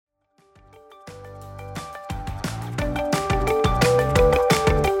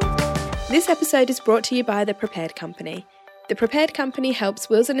This episode is brought to you by The Prepared Company. The Prepared Company helps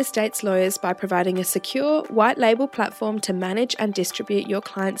wills and estates lawyers by providing a secure, white label platform to manage and distribute your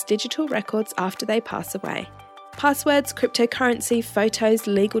clients' digital records after they pass away. Passwords, cryptocurrency, photos,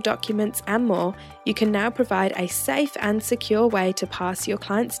 legal documents, and more, you can now provide a safe and secure way to pass your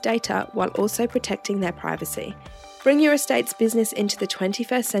clients' data while also protecting their privacy. Bring your estate's business into the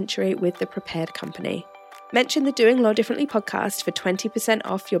 21st century with The Prepared Company. Mention the Doing Law Differently podcast for 20%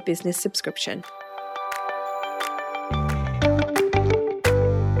 off your business subscription.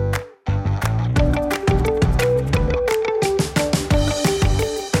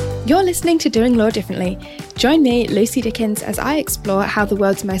 You're listening to Doing Law Differently. Join me, Lucy Dickens, as I explore how the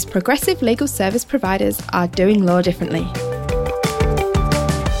world's most progressive legal service providers are doing law differently.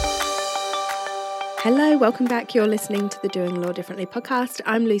 Hello, welcome back. You're listening to the Doing Law Differently podcast.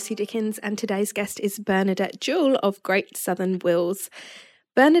 I'm Lucy Dickens, and today's guest is Bernadette Jewell of Great Southern Wills.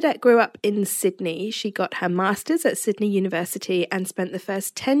 Bernadette grew up in Sydney. She got her master's at Sydney University and spent the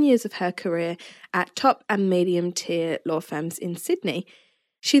first 10 years of her career at top and medium tier law firms in Sydney.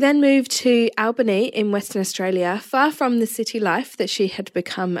 She then moved to Albany in Western Australia, far from the city life that she had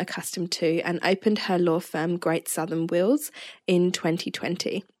become accustomed to, and opened her law firm Great Southern Wills in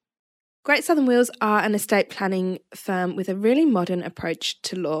 2020. Great Southern Wills are an estate planning firm with a really modern approach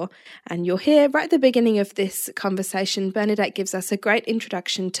to law. And you'll hear right at the beginning of this conversation, Bernadette gives us a great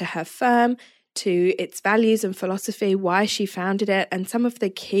introduction to her firm, to its values and philosophy, why she founded it, and some of the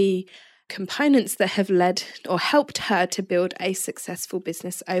key components that have led or helped her to build a successful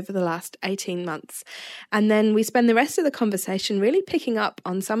business over the last 18 months. And then we spend the rest of the conversation really picking up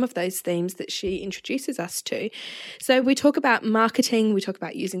on some of those themes that she introduces us to. So we talk about marketing, we talk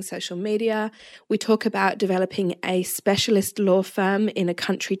about using social media, we talk about developing a specialist law firm in a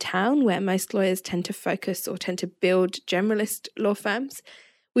country town where most lawyers tend to focus or tend to build generalist law firms.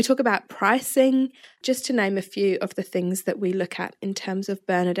 We talk about pricing, just to name a few of the things that we look at in terms of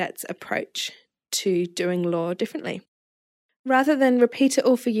Bernadette's approach to doing law differently. Rather than repeat it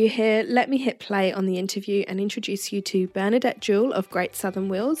all for you here, let me hit play on the interview and introduce you to Bernadette Jewell of Great Southern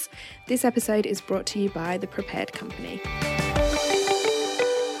Wills. This episode is brought to you by The Prepared Company.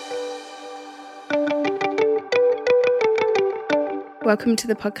 Welcome to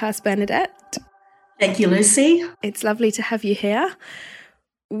the podcast, Bernadette. Thank you, Lucy. It's lovely to have you here.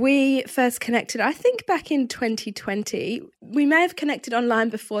 We first connected, I think, back in 2020. We may have connected online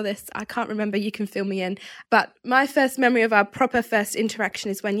before this. I can't remember. You can fill me in. But my first memory of our proper first interaction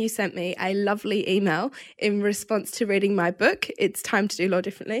is when you sent me a lovely email in response to reading my book, It's Time to Do Law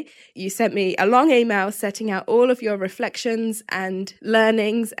Differently. You sent me a long email setting out all of your reflections and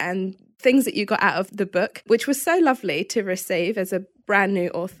learnings and things that you got out of the book, which was so lovely to receive as a brand new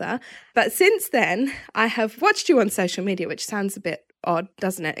author. But since then, I have watched you on social media, which sounds a bit odd,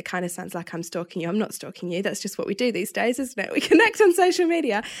 doesn't it? It kind of sounds like I'm stalking you. I'm not stalking you. That's just what we do these days, isn't it? We connect on social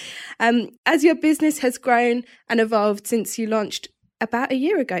media. As your business has grown and evolved since you launched about a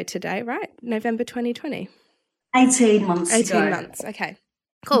year ago today, right? November 2020. 18 months 18 months. Okay.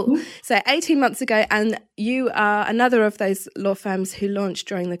 Cool. Mm-hmm. So 18 months ago, and you are another of those law firms who launched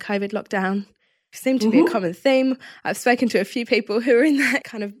during the COVID lockdown. Seemed to be a common theme. I've spoken to a few people who are in that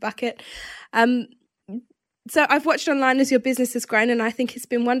kind of bucket. So I've watched online as your business has grown, and I think it's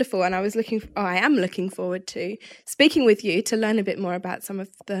been wonderful. And I am looking forward to speaking with you to learn a bit more about some of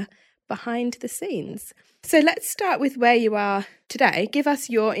the behind the scenes. So let's start with where you are today. Give us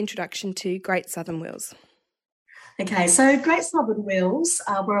your introduction to Great Southern Wills. Okay, so Great Southern Wills,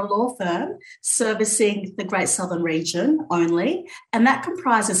 we're a law firm servicing the Great Southern region only, and that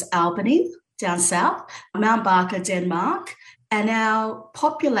comprises Albany, down south, Mount Barker, Denmark, and our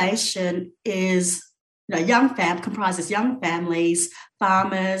population is comprises young families,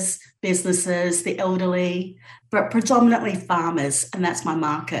 farmers, businesses, the elderly, but predominantly farmers, and that's my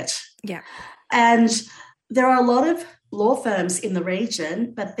market. Yeah. And there are a lot of law firms in the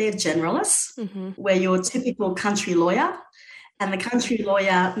region, but they're generalists, where you're a typical country lawyer, and the country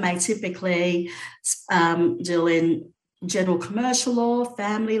lawyer may typically deal in general commercial law,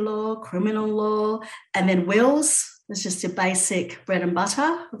 family law, criminal law, and then wills. It's just your basic bread and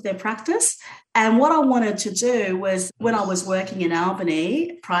butter of their practice. And what I wanted to do was, when I was working in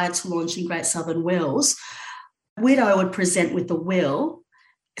Albany prior to launching Great Southern Wills, widow would present with the will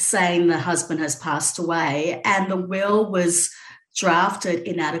saying the husband has passed away and the will was drafted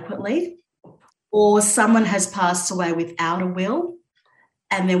inadequately, or someone has passed away without a will.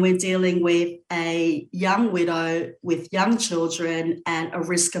 And then we're dealing with a young widow with young children and a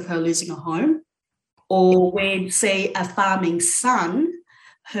risk of her losing a home. Or we'd see a farming son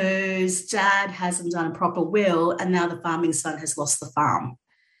whose dad hasn't done a proper will and now the farming son has lost the farm.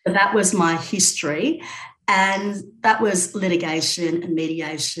 That was my history. And that was litigation and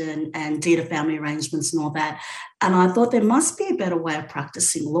mediation and deed of family arrangements and all that. And I thought there must be a better way of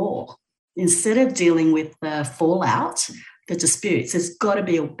practicing law. Instead of dealing with the fallout, the disputes, there's got to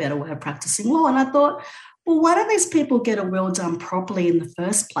be a better way of practicing law. And I thought, well, why don't these people get a will done properly in the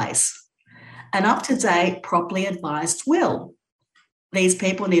first place? An up-to-date, properly advised will. These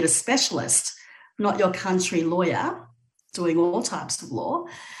people need a specialist, not your country lawyer doing all types of law.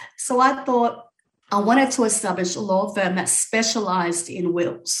 So I thought I wanted to establish a law firm that specialised in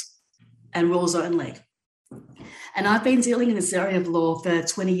wills and wills only. And I've been dealing in this area of law for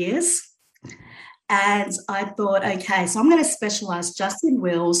 20 years. And I thought, okay, so I'm going to specialise just in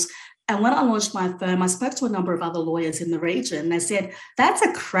wills. And when I launched my firm, I spoke to a number of other lawyers in the region. They said, that's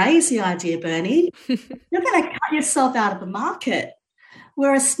a crazy idea, Bernie. You're going to cut yourself out of the market.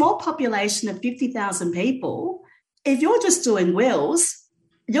 We're a small population of 50,000 people. If you're just doing wills,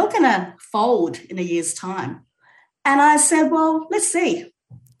 you're going to fold in a year's time. And I said, well, let's see.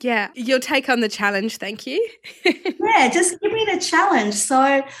 Yeah, you'll take on the challenge, thank you. Yeah, just give me the challenge.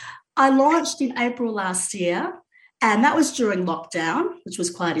 So I launched in April last year, and that was during lockdown, which was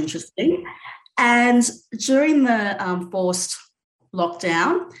quite interesting. And during the forced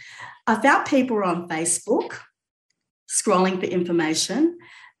lockdown, I found people on Facebook scrolling for information,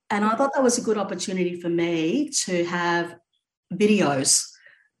 and I thought that was a good opportunity for me to have videos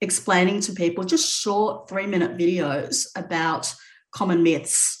explaining to people, just short 3-minute videos about common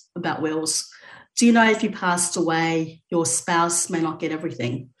myths about wills. Do you know if you passed away, your spouse may not get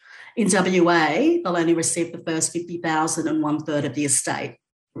everything? In WA, they'll only receive the first 50,000 and 1/3 of the estate.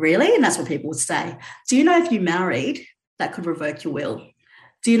 Really? And that's what people would say. Do you know if you married, that could revoke your will?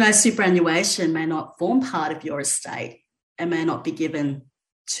 Do you know superannuation may not form part of your estate and may not be given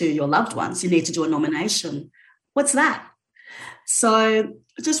to your loved ones? You need to do a nomination. What's that? So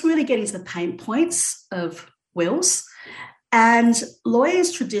just really getting to the pain points of wills. And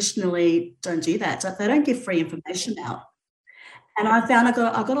lawyers traditionally don't do that. They don't give free information out. And I found I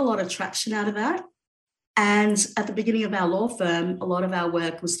got a lot of traction out of that. And at the beginning of our law firm, a lot of our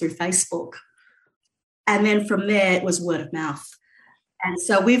work was through Facebook. And then from there, it was word of mouth. And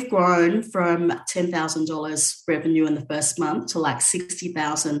so we've grown from $10,000 revenue in the first month to like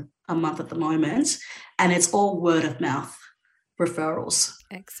 $60,000 a month at the moment. And it's all word of mouth referrals.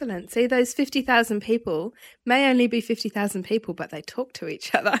 Excellent. See, those 50,000 people may only be 50,000 people, but they talk to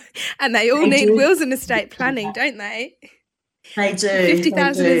each other and they all need wills and estate planning, don't they? They do.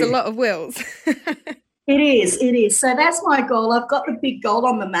 50,000 is a lot of wills. It is. So that's my goal. I've got the big goal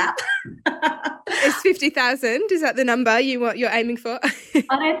on the map. Is 50,000, is that the number you're aiming for?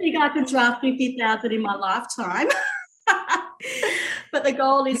 I don't think I can draft 50,000 in my lifetime. But the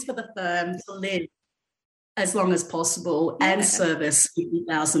goal is for the firm to live as long as possible and service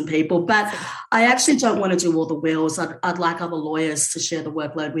 50,000 people. But I actually don't want to do all the wills. I'd like other lawyers to share the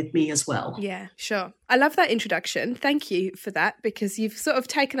workload with me as well. Yeah, sure. I love that introduction. Thank you for that, because you've sort of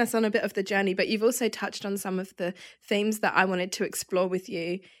taken us on a bit of the journey, but you've also touched on some of the themes that I wanted to explore with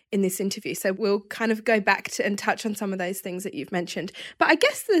you in this interview. So we'll kind of go back to and touch on some of those things that you've mentioned. But I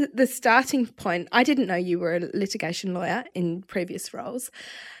guess the starting point, I didn't know you were a litigation lawyer in previous roles.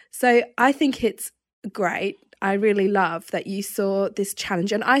 So I think it's great. I really love that you saw this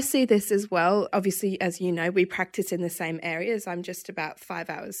challenge. And I see this as well. Obviously, as you know, we practice in the same areas. I'm just about 5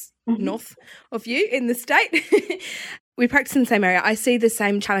 hours north of you in the state. We practice in the same area. I see the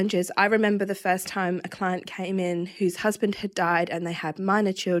same challenges. I remember the first time a client came in whose husband had died and they had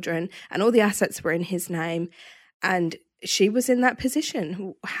minor children and all the assets were in his name. And she was in that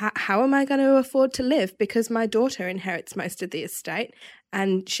position. How am I going to afford to live? Because my daughter inherits most of the estate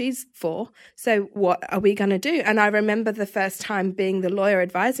and she's 4. So what are we going to do? And I remember the first time being the lawyer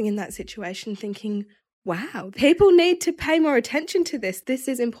advising in that situation thinking, wow, people need to pay more attention to this. This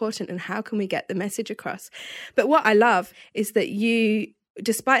is important, and how can we get the message across? But what I love is that you,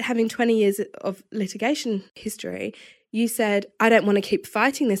 despite having 20 years of litigation history, you said, I don't want to keep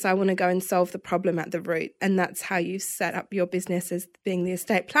fighting this. I want to go and solve the problem at the root. And that's how you set up your business, as being the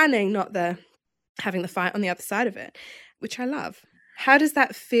estate planning, not the having the fight on the other side of it, which I love. How does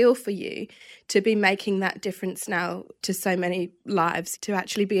that feel for you to be making that difference now to so many lives, to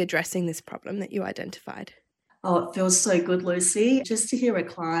actually be addressing this problem that you identified? Oh, it feels so good, Lucy. Just to hear a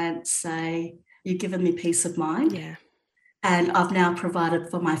client say, you've given me peace of mind. Yeah. And I've now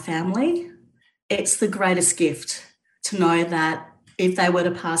provided for my family. It's the greatest gift to know that if they were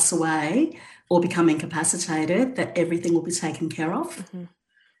to pass away or become incapacitated, that everything will be taken care of. Mm-hmm.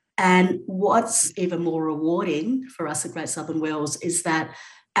 And what's even more rewarding for us at Great Southern Wills is that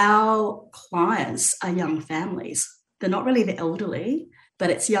our clients are young families. They're not really the elderly. but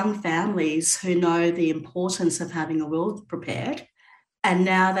it's young families who know the importance of having a will prepared. And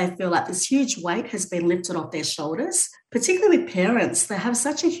now they feel like this huge weight has been lifted off their shoulders, particularly with parents. They have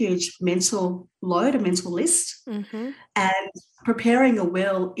such a huge mental load, a mental list, and preparing a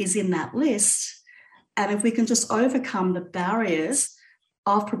will is in that list. And if we can just overcome the barriers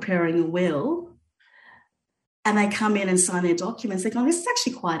of preparing a will, and they come in and sign their documents, they're going, this is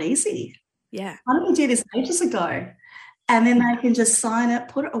actually quite easy. Yeah. Why didn't we do this ages ago? And then they can just sign it,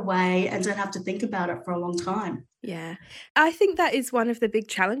 put it away, and don't have to think about it for a long time. Yeah. I think that is one of the big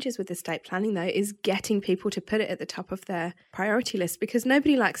challenges with estate planning, though, is getting people to put it at the top of their priority list, because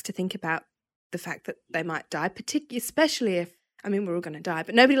nobody likes to think about the fact that they might die, particularly, especially if, I mean, we're all going to die,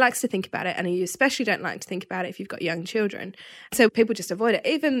 but nobody likes to think about it. And you especially don't like to think about it if you've got young children. So people just avoid it.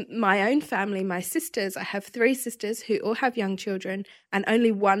 Even my own family, my sisters, I have 3 sisters who all have young children, and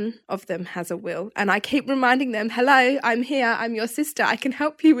only one of them has a will. And I keep reminding them, hello, I'm here. I'm your sister. I can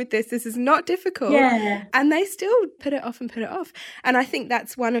help you with this. This is not difficult. Yeah. And they still put it off and put it off. And I think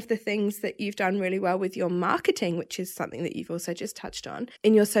that's one of the things that you've done really well with your marketing, which is something that you've also just touched on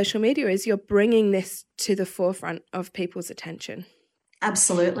in your social media, is you're bringing this to the forefront of people's attention.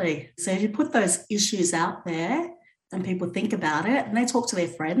 Absolutely. So if you put those issues out there and people think about it, and they talk to their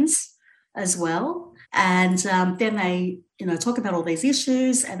friends as well, and then they, talk about all these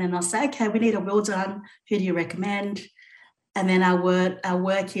issues, and then they'll say, okay, we need a will done. Who do you recommend? And then our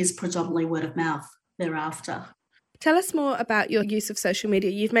work is predominantly word of mouth thereafter. Tell us more about your use of social media.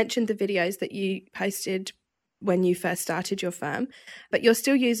 You've mentioned the videos that you posted when you first started your firm, but you're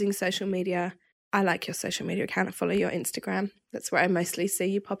still using social media. I like your social media account. I follow your Instagram. That's where I mostly see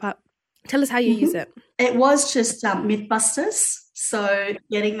you pop up. Tell us how you use it. It was just Mythbusters. So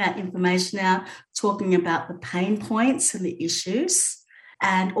getting that information out, talking about the pain points and the issues,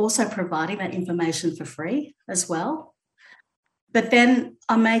 and also providing that information for free as well. But then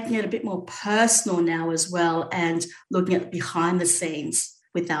I'm making it a bit more personal now as well, and looking at behind the scenes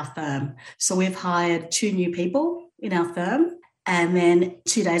with our firm. So we've hired 2 new people in our firm. And then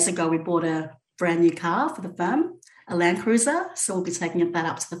 2 days ago, we bought a brand new car for the firm, a Land Cruiser. So we'll be taking that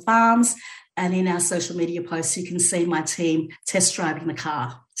up to the farms. And in our social media posts, you can see my team test driving the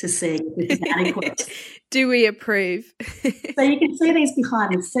car to see if it's adequate. Do we approve? So you can see these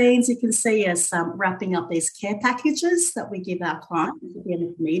behind the scenes. You can see us wrapping up these care packages that we give our clients at the end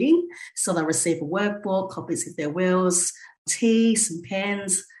of the meeting. So they'll receive a workbook, copies of their wills, tea, some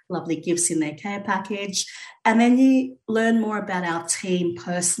pens, lovely gifts in their care package. And then you learn more about our team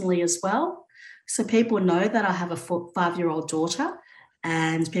personally as well. So people know that I have a 5-year-old daughter,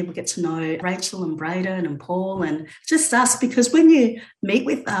 and people get to know Rachel and Braden and Paul and just us, because when you meet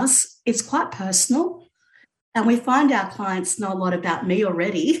with us, it's quite personal. And we find our clients know a lot about me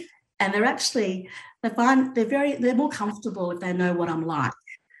already, and they're more comfortable if they know what I'm like.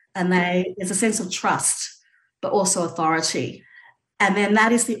 And there's a sense of trust, but also authority. And then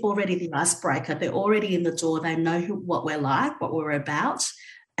that is already the icebreaker. They're already in the door. They know what we're like, what we're about,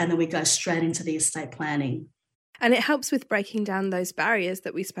 and then we go straight into the estate planning. And it helps with breaking down those barriers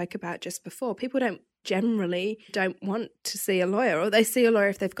that we spoke about just before. People generally don't want to see a lawyer, or they see a lawyer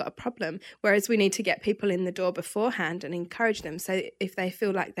if they've got a problem, whereas we need to get people in the door beforehand and encourage them. So if they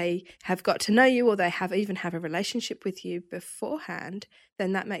feel like they have got to know you, or they even have a relationship with you beforehand,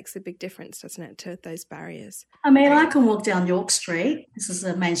 then that makes a big difference, doesn't it, to those barriers? I mean, I can walk down York Street. This is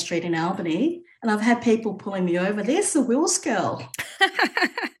the main street in Albany, and I've had people pulling me over. There's the Wills girl.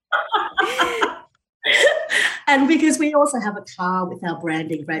 And because we also have a car with our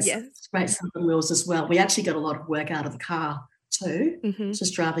branding, Great Southern Wills as well. We actually got a lot of work out of the car too,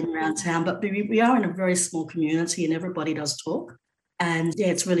 just driving around town. But we are in a very small community, and everybody does talk. And, yeah,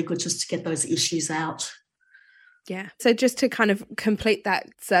 it's really good just to get those issues out. Yeah. So just to kind of complete that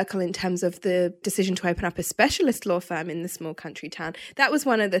circle in terms of the decision to open up a specialist law firm in the small country town, that was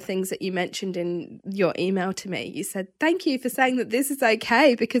one of the things that you mentioned in your email to me. You said, thank you for saying that this is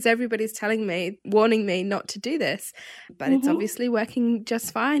okay, because everybody's warning me not to do this. But it's obviously working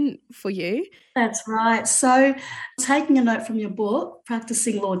just fine for you. That's right. So taking a note from your book,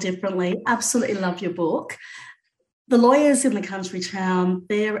 Practicing Law Differently, absolutely love your book. The lawyers in the country town,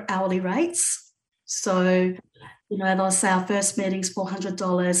 their hourly rates. So, they'll say our first meeting's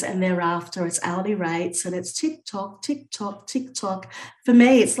 $400, and thereafter it's hourly rates, and it's tick-tock, tick-tock, tick-tock. For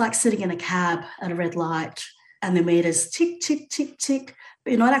me, it's like sitting in a cab at a red light, and the meter's tick, tick, tick, tick,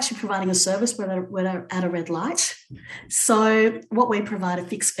 but you're not actually providing a service when they're at a red light. So what we provide are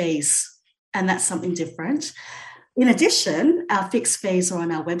fixed fees, and that's something different. In addition, our fixed fees are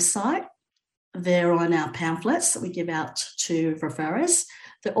on our website. They're on our pamphlets that we give out to referrers.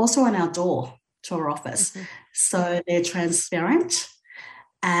 They're also on our door to our office. So they're transparent.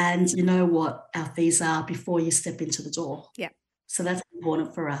 and you know what our fees are before you step into the door. Yeah. So that's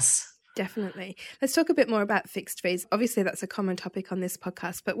important for us. Definitely. Let's talk a bit more about fixed fees. Obviously, that's a common topic on this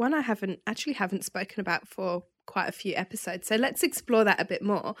podcast, but one I haven't spoken about for quite a few episodes. So let's explore that a bit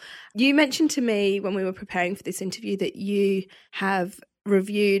more. You mentioned to me when we were preparing for this interview that you have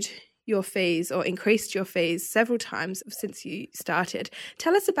reviewed your fees or increased your fees several times since you started.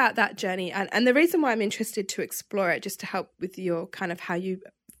 Tell us about that journey and the reason why I'm interested to explore it, just to help with your kind of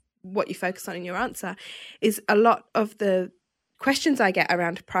what you focus on in your answer, is a lot of the questions I get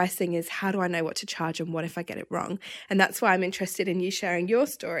around pricing is how do I know what to charge and what if I get it wrong? And that's why I'm interested in you sharing your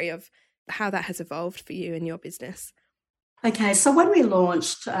story of how that has evolved for you and your business. Okay, so when we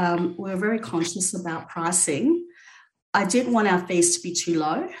launched, we were very conscious about pricing. I didn't want our fees to be too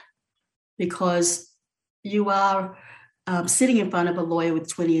low because you are sitting in front of a lawyer with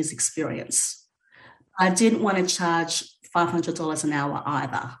 20 years experience. I didn't want to charge $500 an hour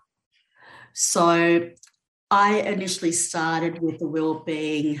either. So I initially started with the will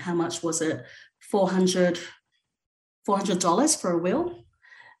being, how much was it? $400 for a will,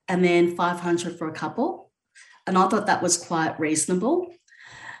 and then $500 for a couple. And I thought that was quite reasonable.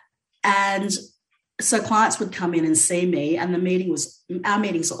 And so clients would come in and see me, and our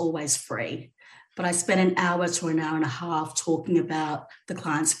meetings are always free. But I spent an hour to an hour and a half talking about the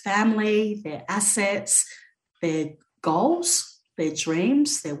client's family, their assets, their goals, their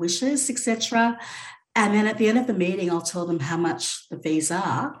dreams, their wishes, etc. And then at the end of the meeting, I'll tell them how much the fees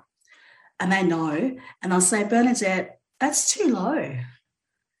are, and they know. And I'll say, Bernadette, that's too low.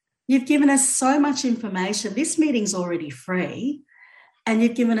 You've given us so much information. This meeting's already free, and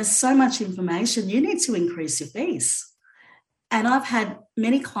you've given us so much information. You need to increase your fees. And I've had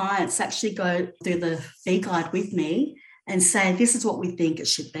many clients actually go through the fee guide with me and say, this is what we think it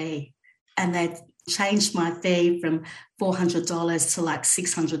should be. And they've changed my fee from $400 to like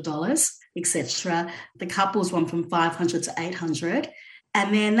 $600. Etc. The couples went from $500 to $800,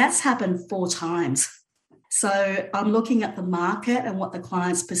 and then that's happened 4 times. So I'm looking at the market and what the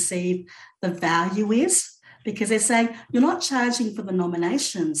clients perceive the value is, because they're saying you're not charging for the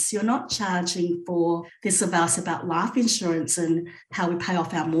nominations, you're not charging for this advice about life insurance and how we pay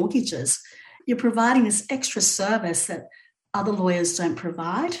off our mortgages. You're providing this extra service that other lawyers don't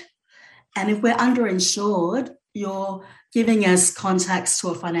provide, and if we're underinsured, you're giving us contacts to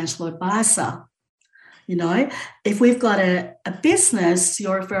a financial advisor. You know, if we've got a business,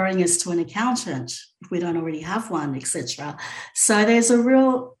 you're referring us to an accountant if we don't already have one, etc. So there's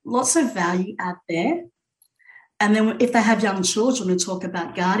lots of value out there. And then if they have young children, we talk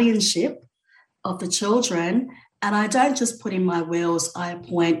about guardianship of the children. And I don't just put in my wills, I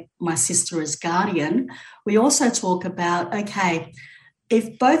appoint my sister as guardian. We also talk about, okay,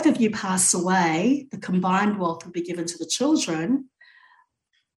 if both of you pass away, the combined wealth will be given to the children.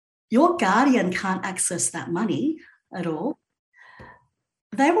 Your guardian can't access that money at all.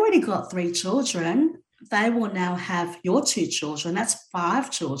 They've already got 3 children. They will now have your 2 children. That's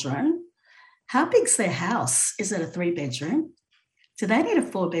 5 children. How big's their house? Is it a 3-bedroom? Do they need a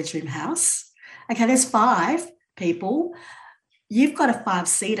 4-bedroom house? Okay, there's 5 people. You've got a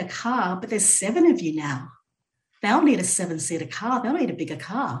 5-seater car, but there's 7 of you now. They'll need a 7-seater car. They'll need a bigger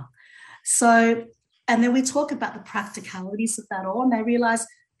car. So, and then we talk about the practicalities of that all, and they realise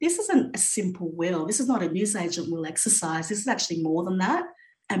this isn't a simple will. This is not a newsagent will exercise. This is actually more than that.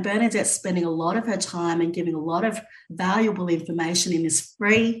 And Bernadette's spending a lot of her time and giving a lot of valuable information in this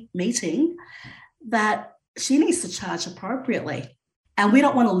free meeting that she needs to charge appropriately. And we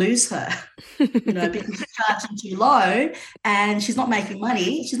don't want to lose her, because she's charging too low and she's not making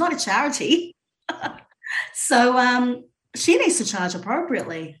money. She's not a charity. So she needs to charge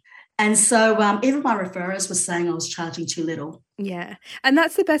appropriately. And so even my referrers were saying I was charging too little. Yeah. And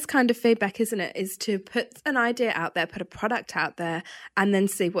that's the best kind of feedback, isn't it? Is to put an idea out there, put a product out there, and then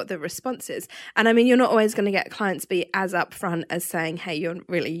see what the response is. And I mean, you're not always going to get clients be as upfront as saying, hey,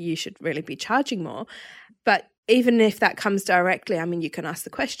 you should really be charging more. But even if that comes directly, I mean, you can ask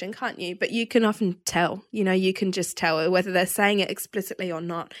the question, can't you? But you can often tell, you can just tell whether they're saying it explicitly or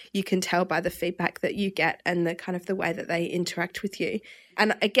not. You can tell by the feedback that you get and the kind of the way that they interact with you.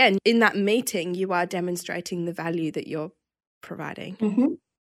 And again, in that meeting, you are demonstrating the value that you're providing. Mm-hmm.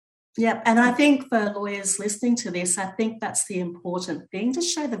 Yeah. And I think for lawyers listening to this, I think that's the important thing, to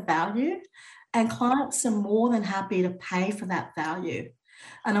show the value, and clients are more than happy to pay for that value.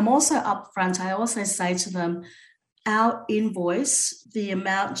 And I'm also upfront. I also say to them, our invoice, the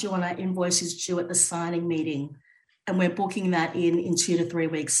amount due on our invoice is due at the signing meeting, and we're booking that in 2 to 3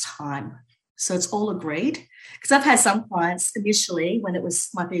 weeks' time. So it's all agreed. Because I've had some clients initially, when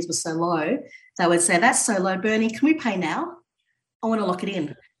my fees were so low, they would say, that's so low, Bernie, can we pay now? I want to lock it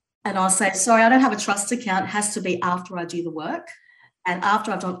in. And I'll say, sorry, I don't have a trust account. It has to be after I do the work. And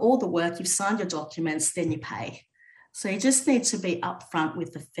after I've done all the work, you've signed your documents, then you pay. So you just need to be upfront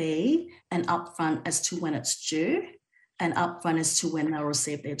with the fee and upfront as to when it's due and upfront as to when they'll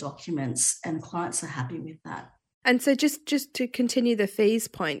receive their documents. And clients are happy with that. And so just to continue the fees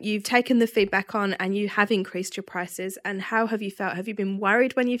point, you've taken the feedback on and you have increased your prices. And how have you felt? Have you been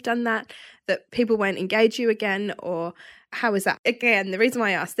worried when you've done that people won't engage you again? Or how is that? Again, the reason why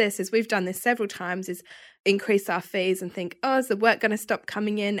I ask this is we've done this several times, is increase our fees and think, is the work going to stop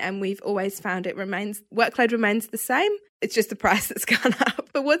coming in? And we've always found workload remains the same. It's just the price that's gone up.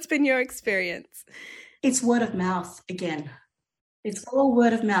 But what's been your experience? It's word of mouth again. It's all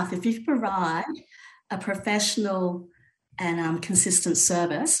word of mouth. If you provide a professional and consistent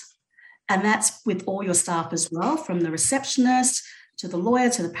service, and that's with all your staff as well, from the receptionist to the lawyer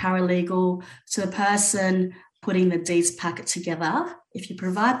to the paralegal to the person putting the deeds packet together. If you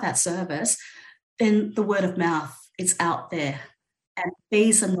provide that service, then the word of mouth, it's out there, and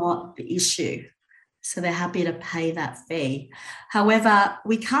fees are not the issue. So they're happy to pay that fee. However,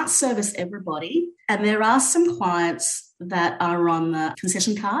 we can't service everybody, and there are some clients that are on the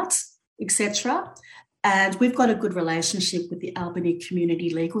concession cards, etc. And we've got a good relationship with the Albany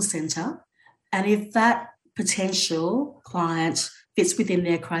Community Legal Centre. And if that potential client fits within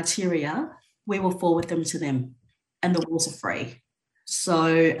their criteria, we will forward them to them, and the wills are free.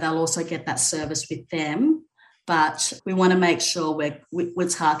 So they'll also get that service with them, but we want to make sure we're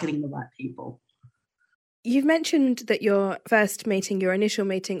targeting the right people. You've mentioned that your first meeting, your initial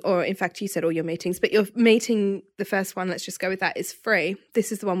meeting, or in fact you said all your meetings, but your meeting, the first one, let's just go with that, is free.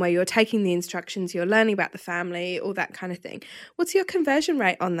 This is the one where you're taking the instructions, you're learning about the family, all that kind of thing. What's your conversion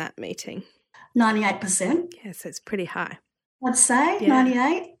rate on that meeting? 98%. Yes, it's pretty high. I'd say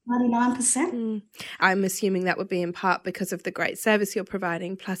 98, 99%. I'm assuming that would be in part because of the great service you're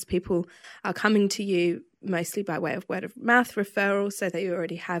providing, plus people are coming to you mostly by way of word of mouth referral, so that you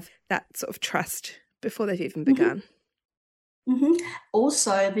already have that sort of trust before they've even begun. Mm-hmm.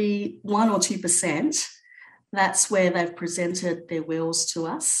 Also, the 1 or 2%, that's where they've presented their wills to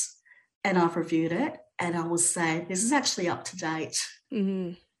us and I've reviewed it, and I will say, this is actually up to date.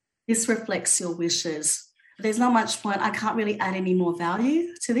 Mm-hmm. This reflects your wishes. There's not much point. I can't really add any more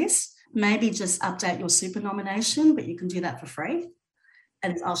value to this. Maybe just update your super nomination, but you can do that for free,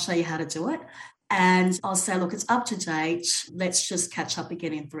 and I'll show you how to do it. And I'll say, look, it's up to date. Let's just catch up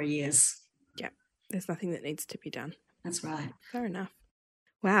again in 3 years. There's nothing that needs to be done. That's right. Fair enough.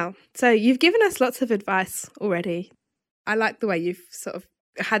 Wow. So you've given us lots of advice already. I like the way you've sort of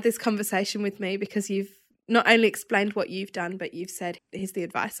had this conversation with me, because you've not only explained what you've done, but you've said, here's the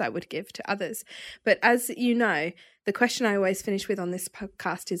advice I would give to others. But as you know, the question I always finish with on this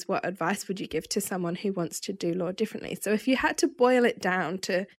podcast is, what advice would you give to someone who wants to do law differently? So if you had to boil it down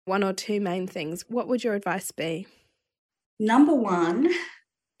to 1 or 2 main things, what would your advice be? Number 1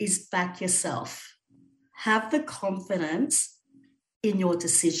 is back yourself. Have the confidence in your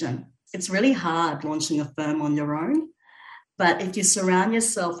decision. It's really hard launching a firm on your own, but if you surround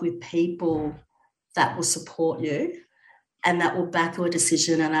yourself with people that will support you and that will back your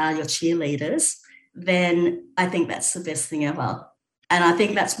decision and are your cheerleaders, then I think that's the best thing ever. And I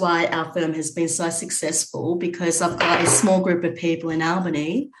think that's why our firm has been so successful, because I've got a small group of people in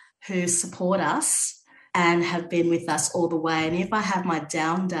Albany who support us and have been with us all the way. And if I have my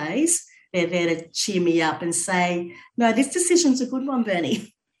down days, they're there to cheer me up and say, no, this decision's a good one,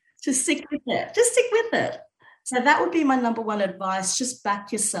 Bernie. Just stick with it. Just stick with it. So that would be my number 1 advice. Just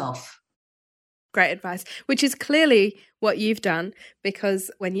back yourself. Great advice, which is clearly what you've done,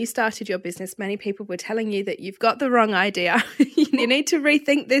 because when you started your business, many people were telling you that you've got the wrong idea. You need to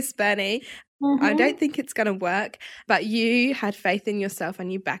rethink this, Bernie. Mm-hmm. I don't think it's going to work. But you had faith in yourself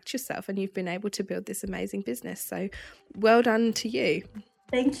and you backed yourself, and you've been able to build this amazing business. So well done to you.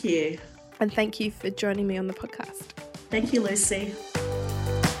 Thank you. And thank you for joining me on the podcast. Thank you, Lucy.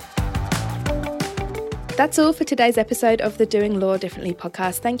 That's all for today's episode of the Doing Law Differently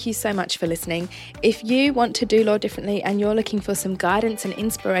podcast. Thank you so much for listening. If you want to do law differently and you're looking for some guidance and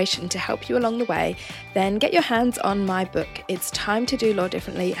inspiration to help you along the way, then get your hands on my book. It's Time to Do Law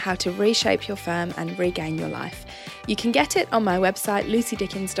Differently: How to Reshape Your Firm and Regain Your Life. You can get it on my website,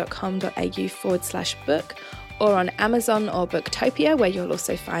 lucydickens.com.au/book, or on Amazon or Booktopia, where you'll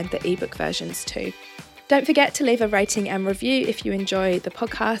also find the ebook versions too. Don't forget to leave a rating and review if you enjoy the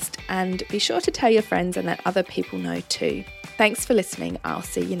podcast, and be sure to tell your friends and let other people know too. Thanks for listening. I'll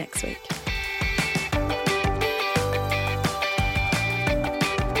see you next week.